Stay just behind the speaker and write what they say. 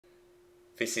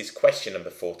This is question number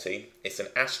 14. It's an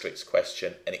asterisk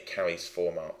question and it carries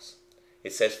 4 marks.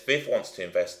 It says Viv wants to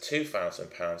invest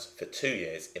 £2,000 for 2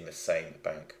 years in the same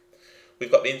bank.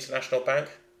 We've got the International Bank,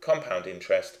 compound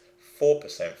interest,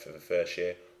 4% for the first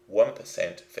year,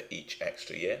 1% for each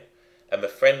extra year. And the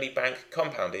Friendly Bank,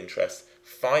 compound interest,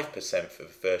 5% for the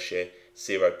first year,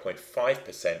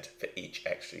 0.5% for each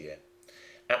extra year.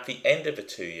 At the end of the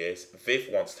 2 years, Viv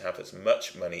wants to have as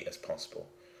much money as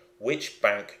possible. Which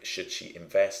bank should she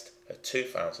invest her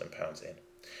 £2,000 in?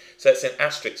 So it's an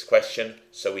asterisk question,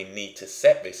 so we need to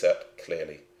set this up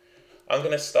clearly. I'm going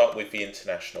to start with the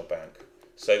International Bank.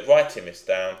 So writing this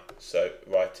down, so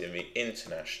writing the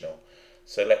International.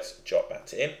 So let's jot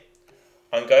that in.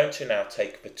 I'm going to now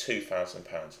take the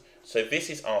 £2,000. So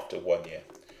this is after 1 year.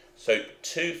 So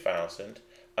 2,000,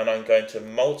 and I'm going to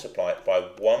multiply it by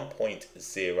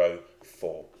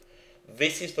 1.04.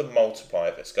 This is the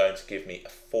multiplier that's going to give me a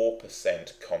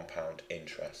 4% compound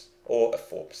interest, or a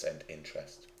 4%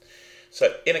 interest.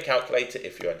 So in a calculator,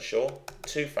 if you're unsure,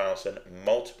 2,000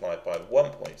 multiplied by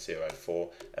 1.04,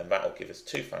 and that will give us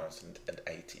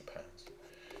 £2,080.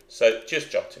 So just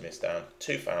jotting this down,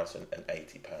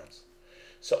 £2,080.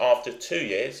 So after 2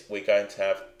 years, we're going to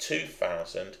have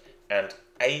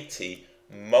 2,080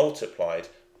 multiplied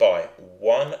by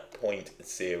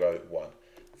 1.01.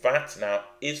 That now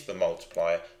is the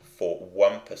multiplier for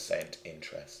 1%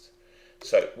 interest.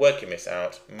 So working this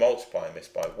out, multiplying this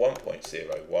by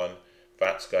 1.01,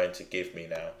 that's going to give me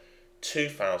now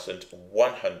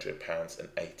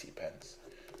 £2,100.80.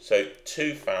 So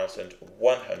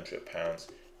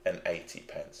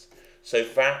 £2,100.80. So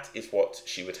that is what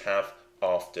she would have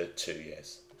after 2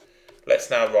 years.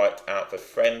 Let's now write out the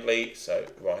Friendly, so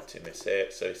writing this here,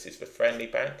 so this is the Friendly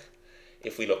Bank.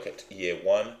 If we look at year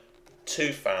 1,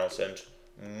 2,000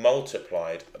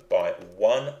 multiplied by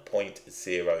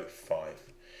 1.05.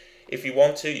 If you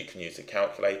want to, you can use a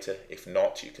calculator. If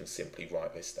not, you can simply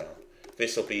write this down.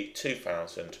 This will be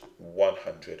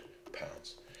 £2,100.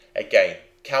 Again,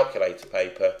 calculator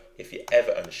paper, if you're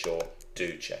ever unsure,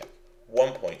 do check.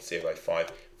 1.05,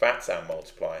 that's our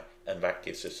multiplier, and that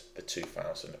gives us the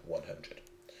 2,100.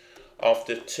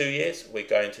 After 2 years, we're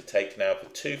going to take now the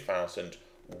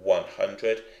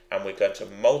 2,100 and we're going to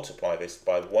multiply this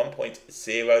by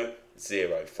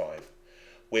 1.005.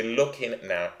 We're looking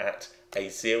now at a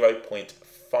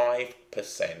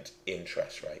 0.5%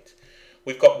 interest rate.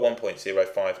 We've got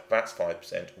 1.05, that's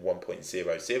 5%,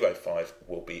 1.005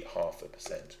 will be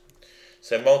 0.5%.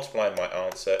 So multiplying my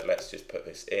answer, let's just put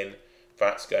this in,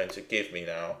 that's going to give me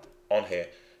now, on here,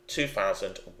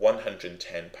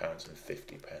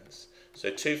 £2,110.50. So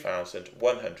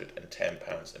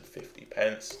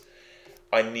 £2,110.50.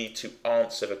 I need to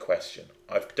answer the question.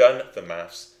 I've done the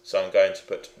maths, so I'm going to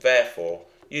put therefore,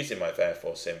 using my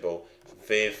therefore symbol,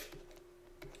 Viv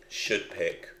should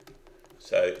pick.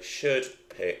 So should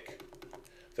pick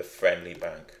the Friendly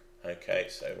Bank. Okay,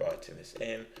 so writing this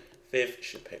in, Viv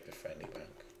should pick the Friendly Bank.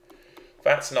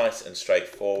 That's nice and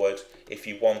straightforward. If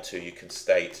you want to, you can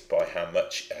state by how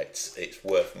much it's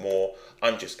worth more.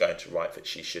 I'm just going to write that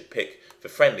she should pick the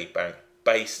Friendly Bank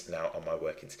based now on my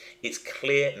workings. It's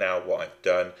clear now what I've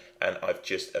done and I've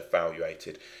just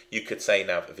evaluated. You could say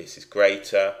now that this is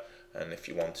greater, and if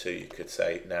you want to, you could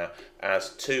say now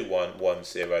as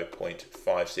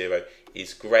 2110.50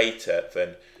 is greater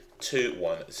than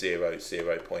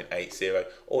 2100.80,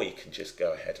 or you can just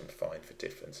go ahead and find the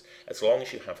difference. As long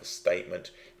as you have a statement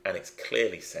and it's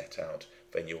clearly set out,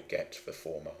 then you'll get the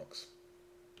 4 marks.